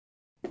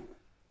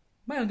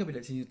Mayang gabi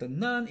sa inyo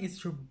tanan,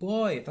 it's your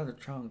boy, Thunder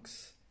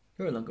Trunks.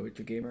 You're longer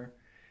with your gamer.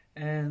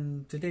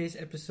 And today's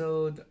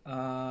episode,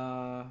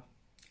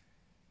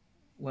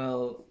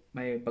 well,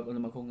 may bago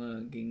naman kong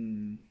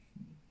ging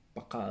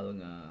pakal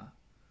nga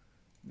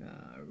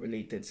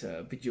related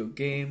sa video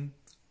game.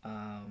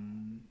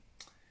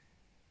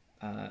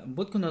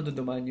 Ambot ko na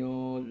duduman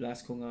nyo,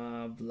 last ko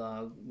nga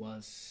vlog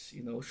was,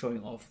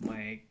 showing off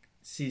my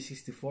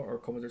C64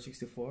 or Commodore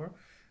 64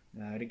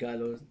 na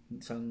regalo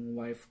sang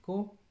wife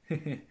ko.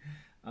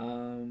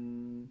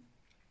 um,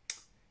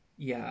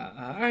 yeah,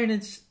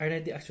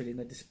 already actually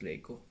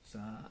na-display ko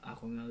sa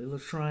akong little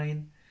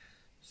shrine.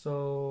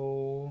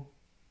 So,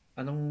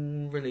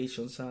 anong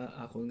relation sa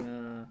ako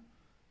nga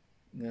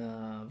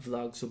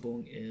vlog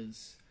subong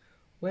is,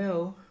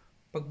 well,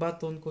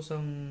 pagbaton ko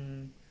sang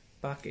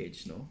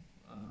package, no?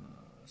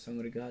 Sang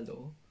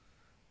regalo,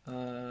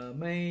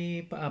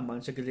 may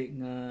paaman sa gali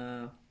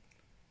nga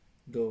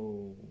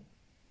do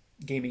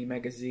gaming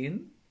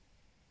magazine.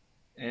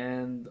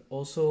 And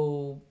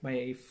also,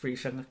 may free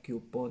siya nga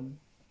coupon.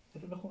 I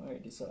don't know kung I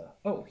already saw.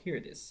 Oh, here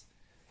it is.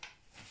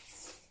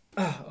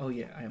 Oh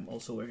yeah, I am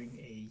also wearing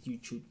a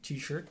YouTube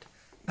t-shirt.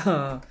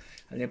 Ano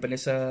pa na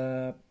sa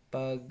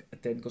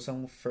pag-attend ko sa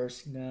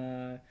first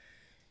na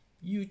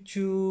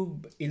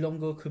YouTube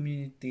Ilonggo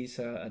community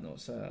sa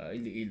sa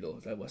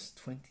Iloilo. That was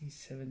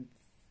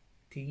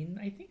 2017,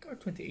 I think, or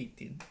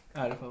 2018.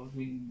 Alam pa,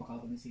 baka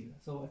ko na sila.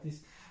 So at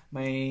least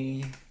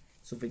may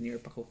souvenir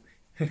pa ko.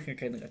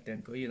 Kaya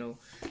nag-attend ko,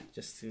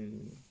 just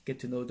to get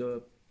to know the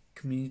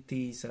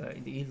community sa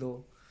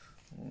Iloilo.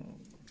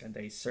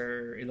 Kanday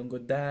Sir Ilonggo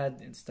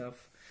Dad and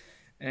stuff.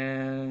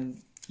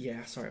 And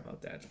yeah, sorry about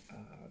that.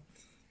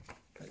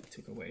 That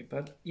took away.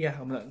 But yeah,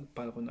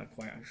 paano ko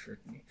na-acquire ang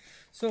shirt ni.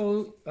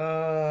 So,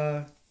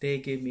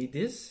 they gave me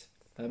this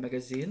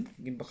magazine.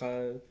 Yung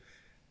baka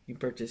yung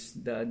purchase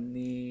daan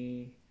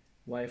ni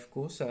wife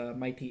ko sa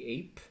Mighty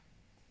Ape.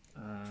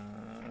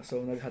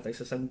 So, naghatay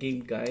sa sang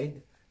game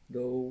guide.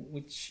 Though,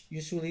 which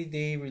usually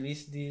they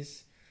release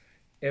this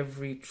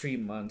every 3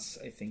 months,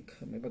 I think.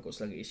 May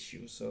bagos lang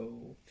issue.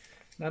 So,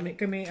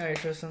 kami ay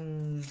siya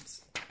sang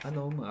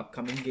mga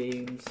upcoming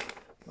games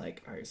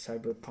like our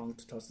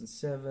Cyberpunk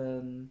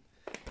 2007.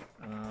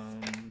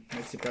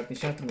 Nagsikat ni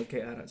siya tungkol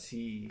kay ara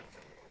si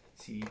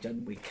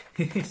John Wick,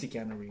 si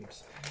Keanu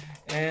Reeves.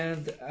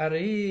 And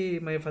ari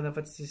may Final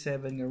Fantasy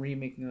 7 nga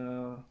remake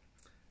nga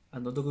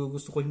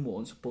gusto ko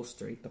himuon sa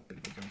poster itapig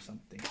or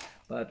something.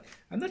 But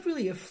I'm not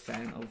really a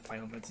fan of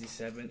Final Fantasy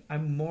 7.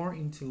 I'm more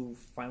into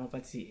Final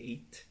Fantasy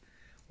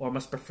 8, or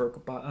mas prefer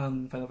ko pa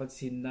ang Final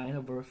Fantasy 9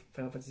 over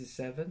Final Fantasy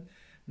 7,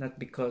 not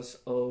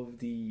because of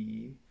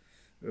the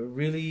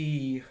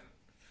really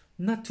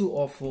not too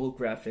awful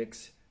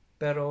graphics,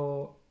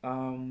 pero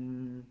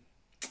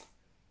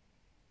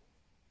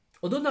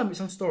although na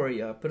isang story,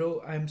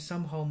 pero I'm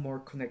somehow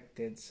more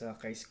connected sa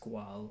kay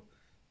Squall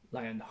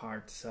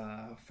Lionheart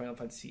sa Final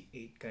Fantasy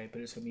 8 kay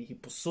pero sa may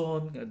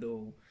hipuson nga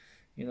do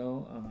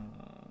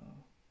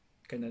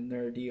kind of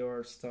nerdy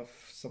or stuff,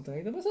 something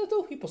like that. Basta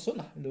do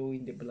hipuson do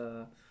hindi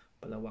pala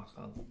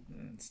wakal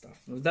and stuff.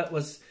 That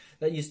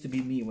used to be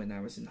me when I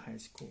was in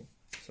high school.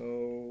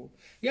 So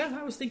yeah,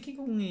 I was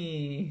thinking kung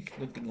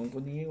lutingon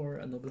ko ni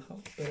or blah,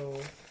 pero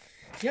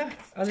yeah,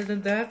 other than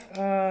that,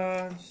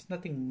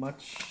 nothing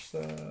much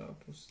sa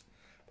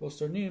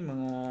poster ni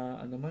mga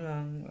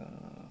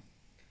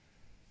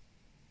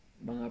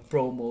mga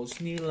promos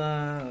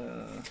nila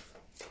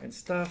and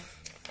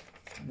stuff.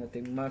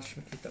 Nothing much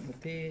makita mo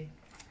di.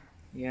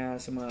 Yeah,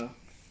 sa mga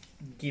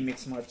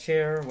gimmicks, mga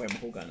chair, why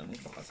mahuga na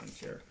magbakas ang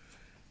chair.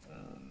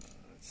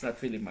 It's not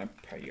really my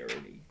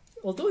priority.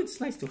 Although it's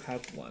nice to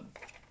have one.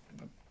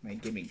 May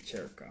gaming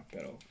chair ka,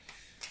 pero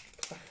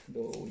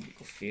though hindi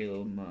ko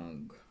feel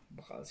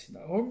magbakal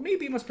sila. Or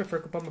maybe mas prefer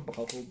ko pa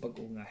magbakal ko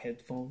bago nga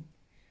headphone.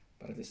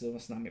 Para at least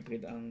mas namin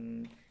pagod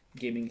ang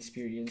gaming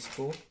experience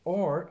ko,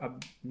 or a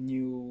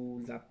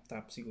new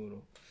laptop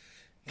siguro.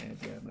 And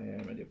yeah,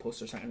 may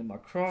posters on Animal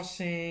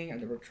Crossing. I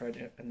never tried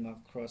Animal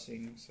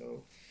Crossing,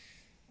 so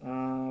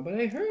but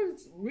I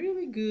heard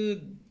really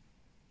good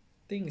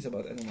things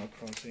about Animal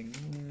Crossing,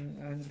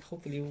 and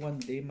hopefully one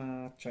day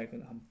ma-try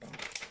ko na hampang.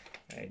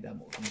 Ay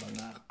damo kang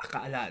mga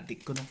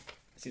akaala-addict ko no,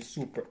 kasi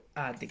super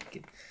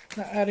addict.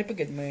 Naari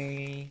pagkat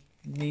may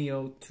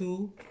Neo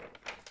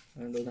 2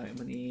 doon na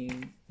man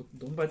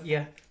doon, but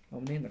yeah,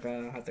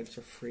 nakahatag siya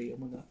free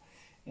muna.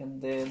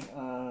 And then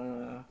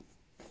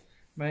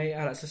may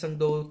ara sa sang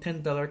do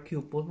 $10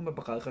 coupon kung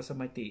mabakal ka sa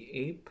Mighty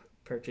Ape,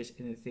 purchase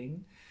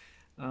anything.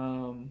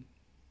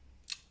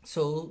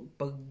 So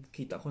pag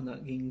kita ko na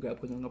grab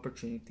ko ng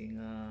opportunity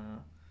nga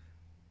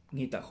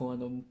ngita ko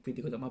pwede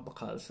ko na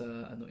mabakal sa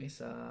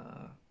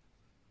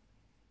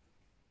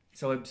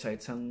sa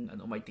website sang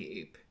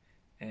Mighty Ape.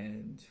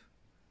 And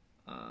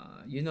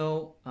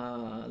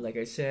like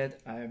I said,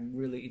 I'm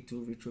really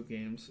into retro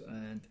games,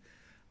 and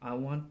I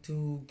want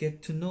to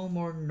get to know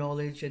more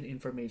knowledge and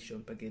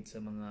information pagid sa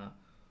mga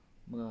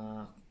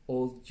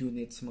old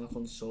units, mga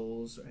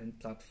consoles and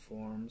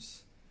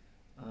platforms.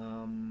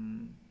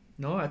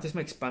 No, at least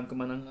ma-expand ko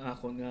man ang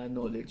akong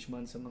knowledge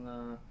man sa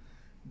mga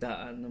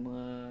daan ng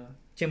mga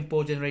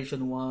Chimpo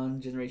Generation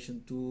 1,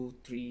 Generation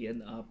 2, 3,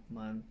 and up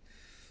man.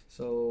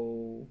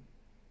 So,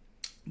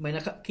 may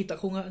nakakita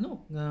ko nga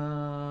nga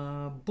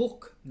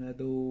book nga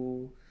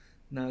do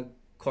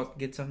nag-caught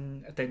git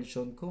sang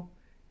attention ko.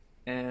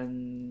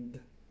 And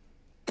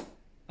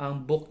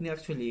ang book ni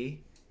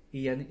actually,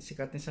 iyan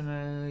sikat ni sa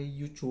nga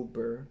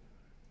YouTuber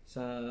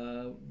sa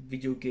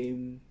video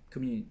game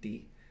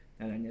community.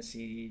 Ngalan niya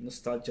si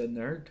Nostalgia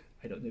Nerd.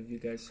 I don't know if you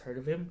guys heard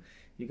of him.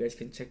 You guys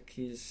can check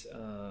his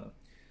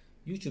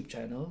YouTube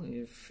channel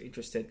if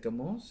interested ka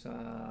mo sa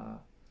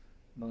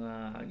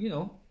mga,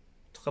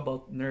 talk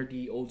about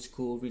nerdy, old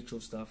school, retro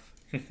stuff.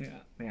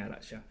 Mayara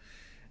siya.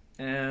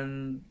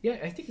 And yeah,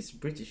 I think it's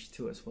British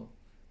too as well.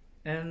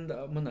 And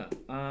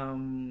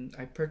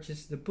I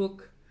purchased the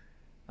book.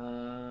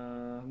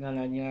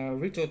 Ngalan niya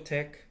Retro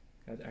Tech.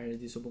 At ay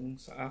di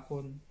subong sa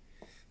akon.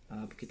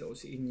 Pakita ko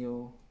sa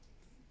inyo.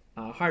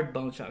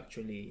 Hardbound siya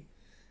actually.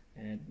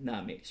 And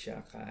nami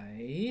siya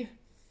kay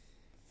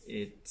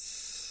it's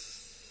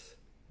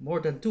more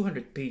than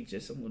 200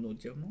 pages ang unod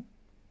siya mo.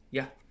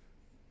 Yeah.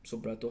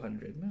 Sobra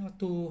 200.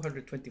 Mga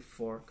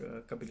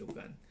 224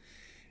 kabilugan.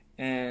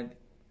 And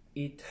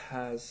it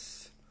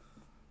has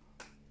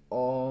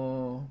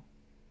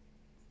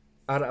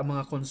ara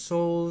mga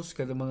consoles,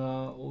 kada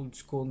mga old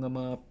school nga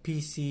mga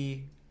PC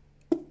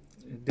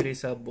dire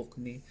sa book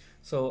ni.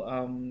 So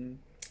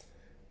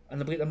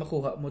ano ba ang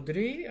makuha mo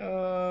dire?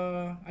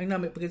 Ang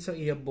nami pagit sa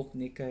iya book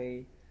ni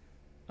kay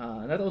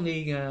not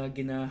only nga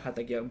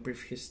ginahatag ang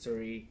brief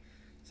history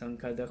sang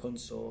kada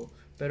console,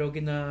 pero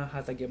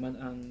ginahatag man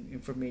ang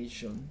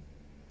information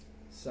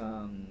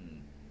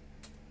sang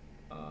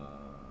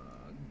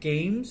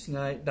games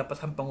nga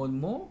dapat hampangon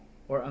mo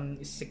or ang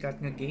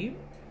sikat nga game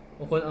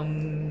o kung ang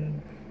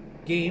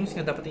games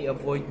nga dapat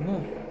i-avoid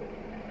mo.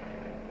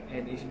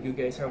 And if you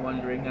guys are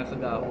wondering nga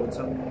kagahon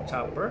sang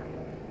chopper,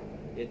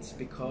 it's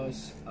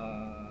because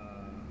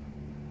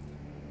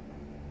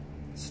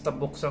sa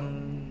tabok sang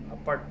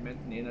apartment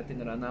ni na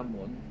tinira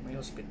namon may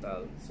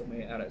hospital, so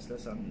may ara sila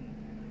sang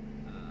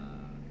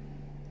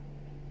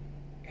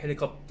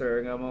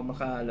helicopter nga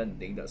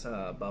makalanding da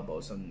sa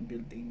babaw sang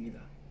building nila,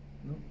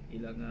 no?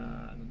 Ilang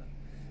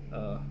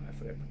I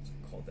forget what to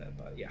call that,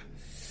 but yeah.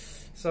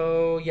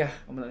 So yeah,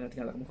 amo na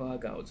natin mo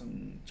kagahon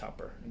sang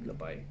chopper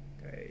naglabay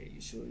kay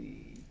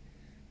usually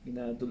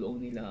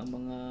ginadulong nila ang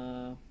mga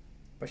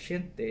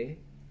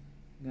pasyente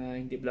nga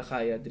hindi bla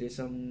kaya diri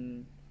sang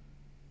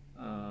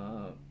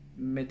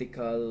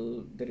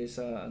medical diri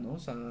sa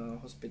sa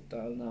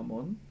hospital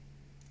namon.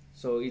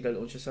 So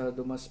idalon siya sa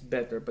dumas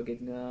better pagit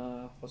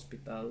nga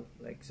hospital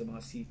like sa mga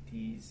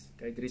cities.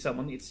 Kay diri sa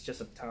amon it's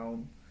just a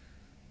town.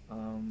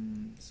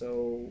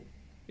 So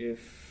if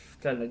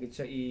lagi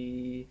siya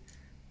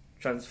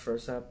i-transfer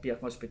sa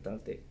piyak hospital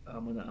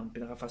mo na ang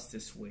pinaka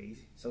fastest way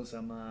sa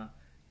sama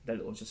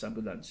dalon siya sa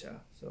ambulansya.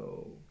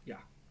 So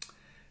yeah.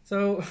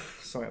 So,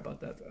 sorry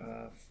about that.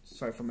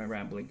 Sorry for my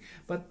rambling.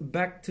 But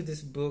back to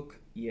this book.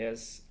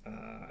 Yes,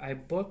 I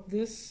bought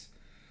this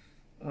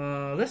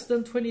less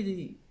than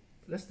 $20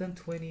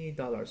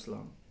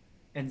 lang,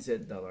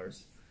 NZ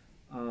dollars.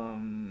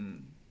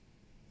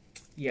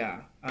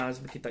 Yeah, as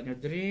makita nyo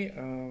diri,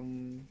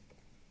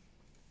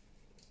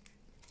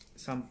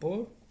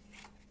 sample.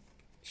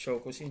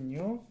 Show ko sa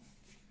inyo.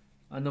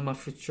 Ano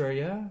ma-feature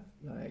ya?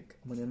 Like,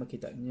 muna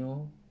makita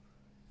nyo.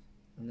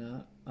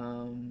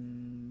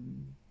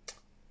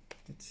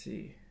 Let's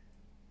see.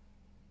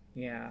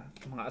 Yeah,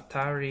 mga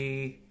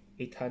Atari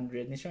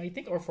 800 ni siya, I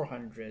think, or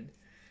 400.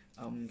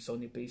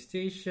 Sony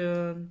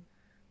PlayStation,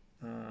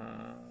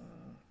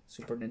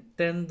 Super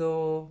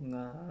Nintendo,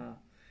 nga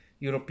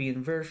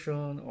European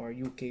version or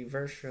UK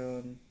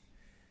version.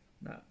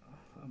 Na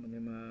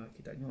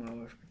makita nyo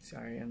ang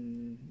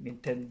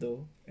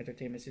Nintendo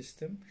Entertainment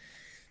System.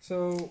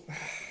 So,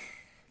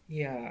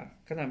 yeah,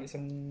 kanami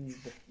isang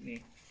book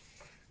ni.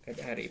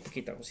 Kada hari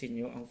ipakita ko sa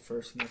inyo ang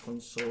first na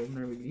console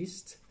na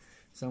released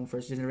sa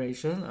first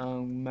generation,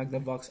 ang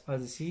Magnavox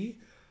Odyssey.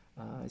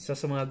 Isa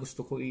sa mga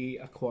gusto ko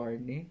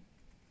i-acquire ni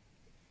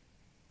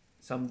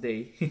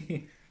someday.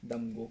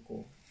 Damgo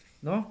ko,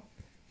 no?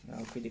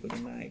 Pwede ko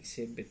na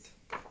ma-exhibit.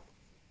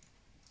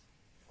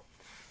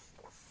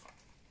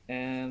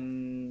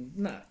 And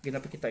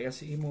ginapakita ya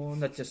sa imo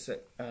not just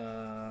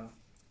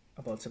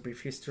about sa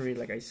brief history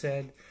like I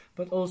said,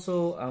 but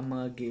also ang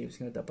mga games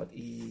nga dapat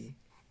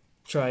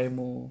try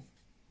mo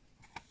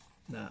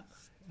na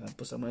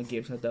po sa mga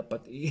games na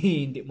dapat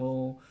hindi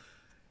mo,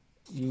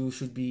 you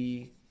should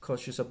be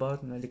cautious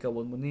about nga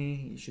likawon mo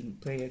ni, you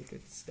shouldn't play it,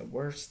 it's the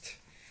worst.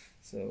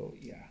 So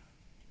yeah,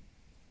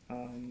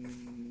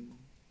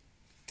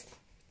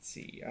 let's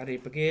see, ari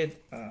pagid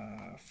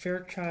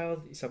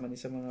Fairchild, isa man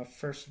sa mga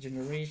first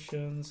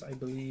generations, I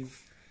believe,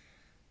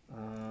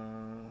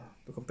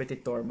 the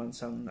competitor man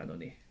sang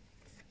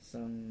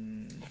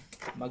sang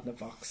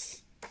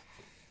Magnavox.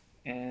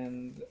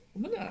 And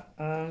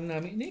ang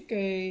namin ni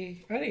kay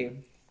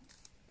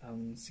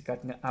ang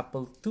sikat nga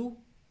Apple II,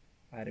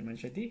 man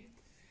siya di.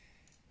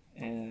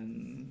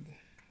 And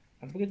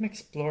ano pagit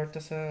ma-explore ta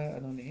sa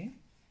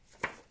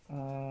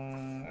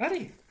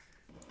Atari.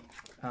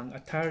 Ang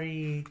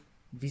Atari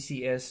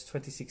VCS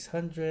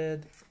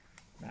 2600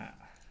 na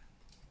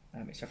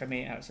nami siya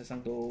kami sa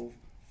isang do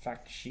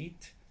fact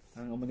sheet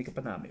ang umanika pa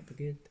namin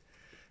pagid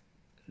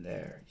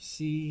there you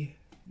see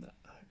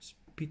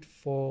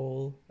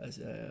Pitfall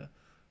as a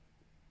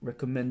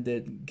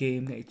recommended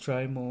game na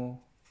i-try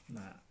mo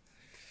na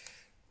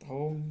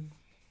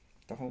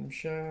tahom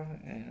siya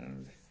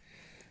and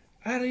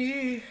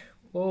ari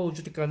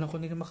juti ka na ko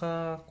nila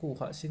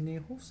makakuha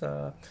siniho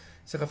sa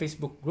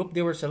Facebook group.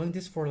 They were selling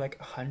this for like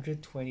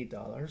 $120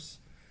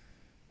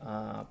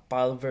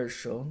 PAL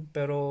version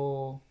pero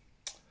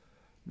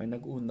may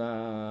nag-una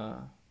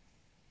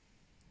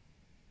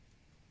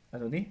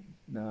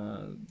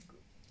na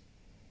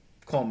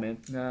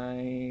comment na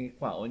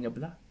kwaon niya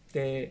bla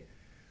te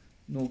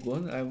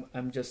nugon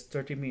I'm just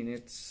 30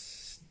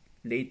 minutes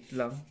late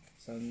lang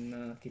sa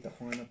nakita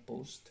ko nga na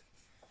post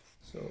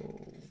so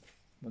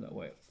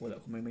wala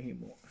ko may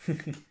mahimo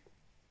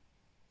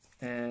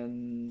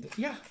and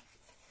yeah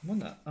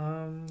muna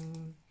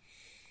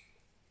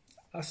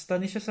hasta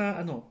ni siya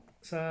sa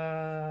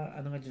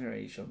nga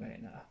generation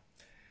na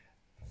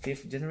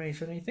 5th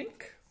generation I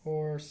think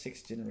or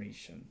 6th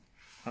generation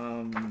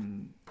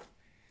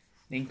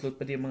na-include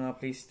pa din mga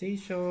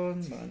PlayStation,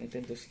 mga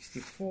Nintendo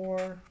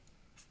 64,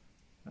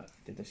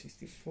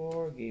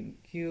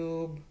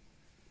 GameCube,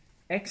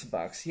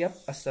 Xbox.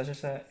 Yep, hasta siya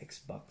sa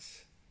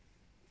Xbox.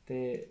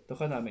 Ito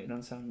ka namin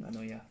ng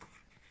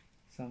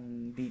sang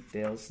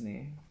details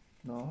ni,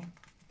 no?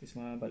 Tis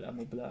mga bala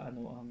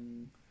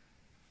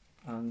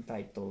ang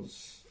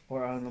titles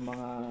or ang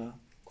mga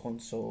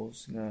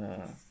consoles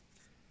nga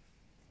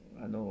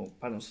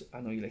paano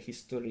yung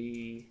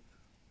history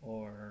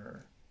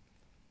or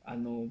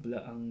ang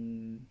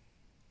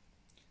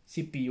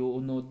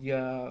CPU unod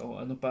ya o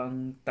ano pa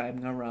ang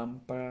time nga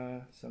RAM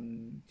para sa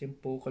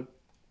tempo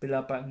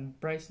pila pa ang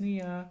price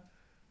niya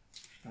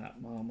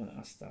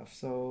mga stuff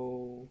so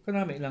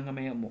kanami lang nga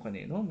may mo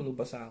kanino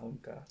malubasahon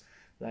ka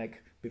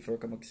like before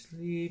ka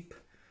mag-sleep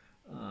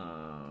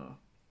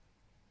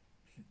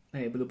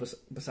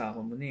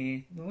basahon mo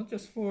ni no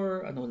just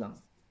for lang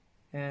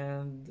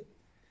and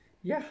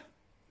yeah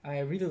I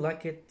really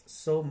like it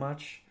so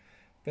much.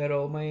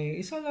 Pero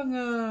may isa lang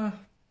na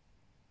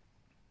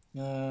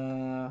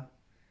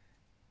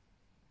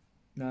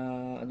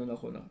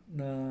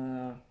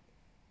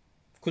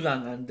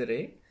kulangan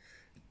dire.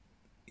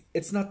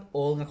 It's not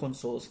all nga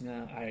consoles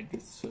nga are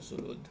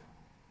susulod.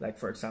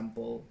 Like for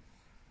example,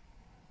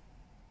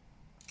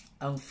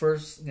 ang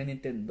first nga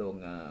Nintendo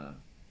nga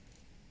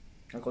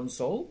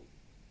console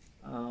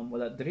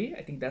wala dire.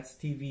 I think that's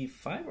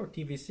TV5 or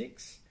TV6.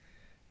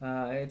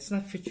 It's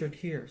not featured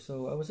here.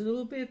 So I was a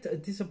little bit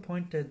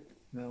disappointed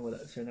na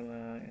wala siya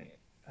na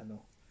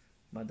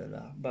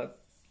madala. But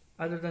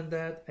other than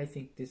that, I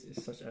think this is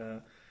such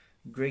a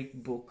great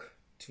book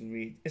to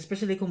read.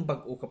 Especially kung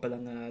bago ka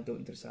palang daw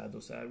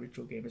interesado sa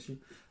retro games,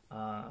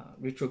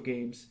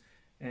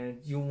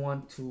 and you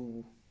want to,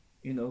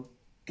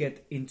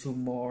 get into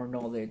more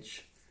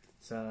knowledge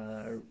sa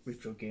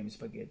retro games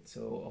pagit.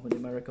 So ako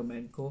din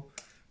ma-recommend ko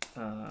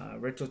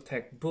Retro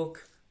Tech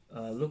book.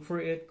 Look for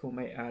it kung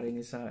may ari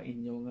ni sa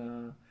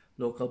inyong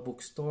local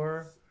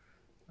bookstore.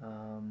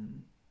 I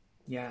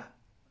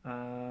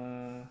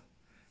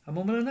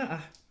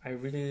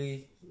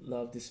really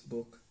love this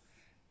book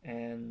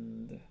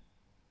and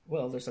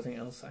well there's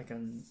nothing else I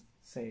can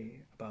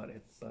say about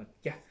it but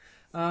yeah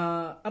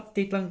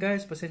update lang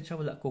guys pasensya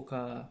wala ko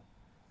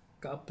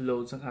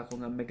ka-upload sa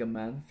ako nga Mega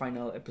Man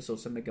final episode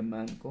sa Mega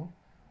Man ko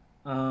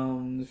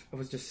I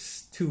was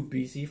just too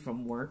busy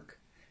from work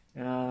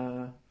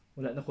wala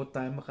na ko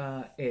time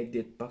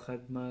maka-edit pa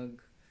kag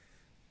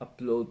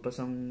mag-upload pa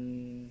sang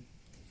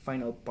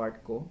final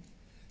part ko.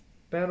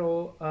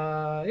 Pero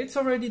it's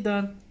already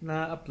done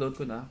na upload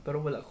ko na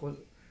pero wala ko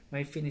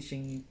may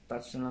finishing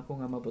touch na lang ko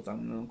nga mabutang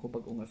na lang ko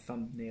pag nga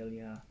thumbnail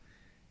ya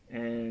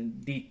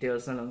and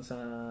details na lang sa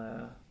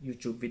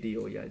YouTube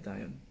video ya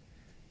dayon.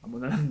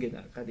 Amo na lang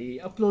gina kadi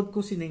upload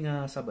ko sini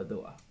nga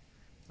Sabado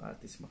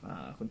at least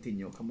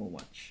maka-continue ka mo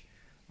watch.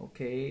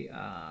 Okay?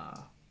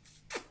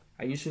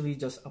 I usually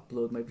just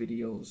upload my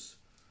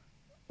videos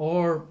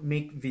or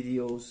make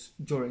videos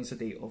during sa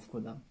day off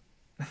ko lang.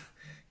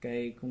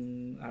 Kay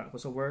kung ako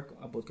sa work,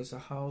 abot ka sa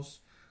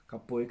house,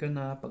 kapoy ka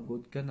na,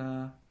 pagod ka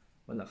na,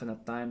 wala ka na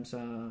time sa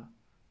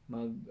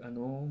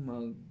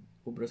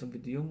mag-ubra sa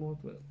video mo.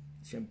 Well,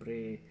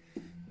 siyempre,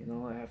 I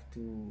have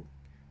to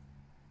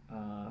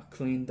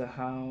clean the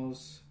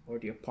house or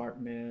the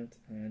apartment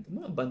and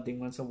banding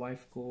man sa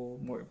wife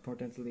ko, more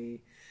importantly,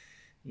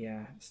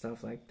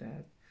 stuff like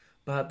that.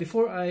 But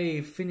before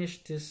I finish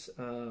this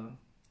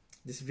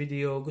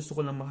video, gusto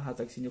ko lang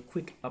makahatag sa inyo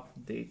quick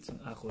update sa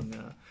ako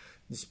na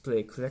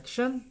display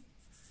collection.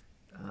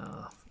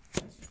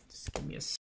 Just give me a